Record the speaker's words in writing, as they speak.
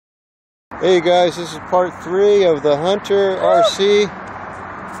Hey guys, this is part 3 of the Hunter RC.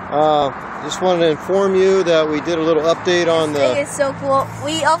 Just wanted to inform you that we did a little update on the... This thing is so cool.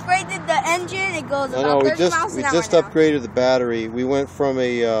 We upgraded the engine. It goes about 30 miles an hour we just upgraded the battery. We went from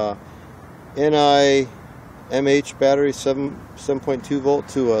a NI MH battery, 7.2 volt,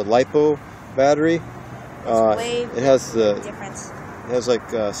 to a LiPo battery. It has difference. It has like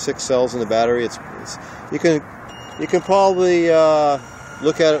 6 cells in the battery. You can probably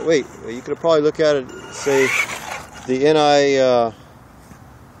look at it. Wait, you could probably look at it. Say the NI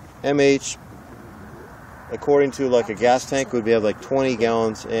MH, according to like a gas tank, would be at like 20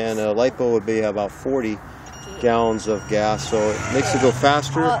 gallons, and a LiPo would be about 40 gallons of gas. So it makes it go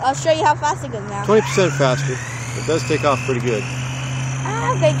faster. I'll show you how fast it goes now. 20% faster. It does take off pretty good.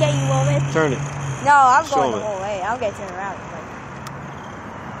 I'm gonna get you a little bit. Turn it. No, I'm going the whole way. I'm gonna turn around.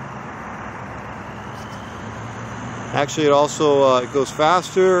 Actually, it also it goes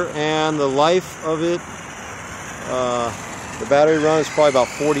faster, and the life of it, the battery run is probably about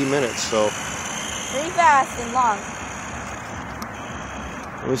 40 minutes. So pretty fast and long.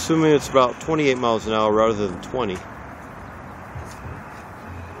 I'm assuming it's about 28 miles an hour rather than 20.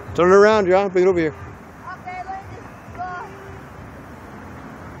 Turn it around, John. Bring it over here. Okay, let this go.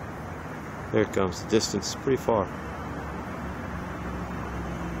 There it comes. The distance is pretty far.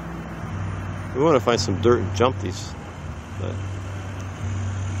 We want to find some dirt and jump these, but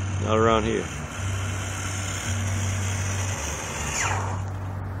not around here.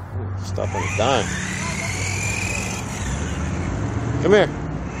 Ooh, stop on a dime. Come here.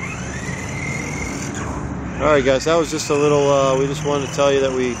 Alright guys, that was just a little, we just wanted to tell you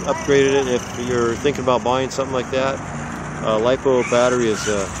that we upgraded it. If you're thinking about buying something like that, LiPo battery is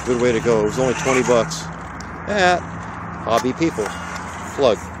a good way to go. It was only 20 bucks at Hobby People.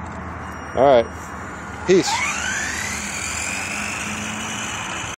 Plug. Alright. Peace.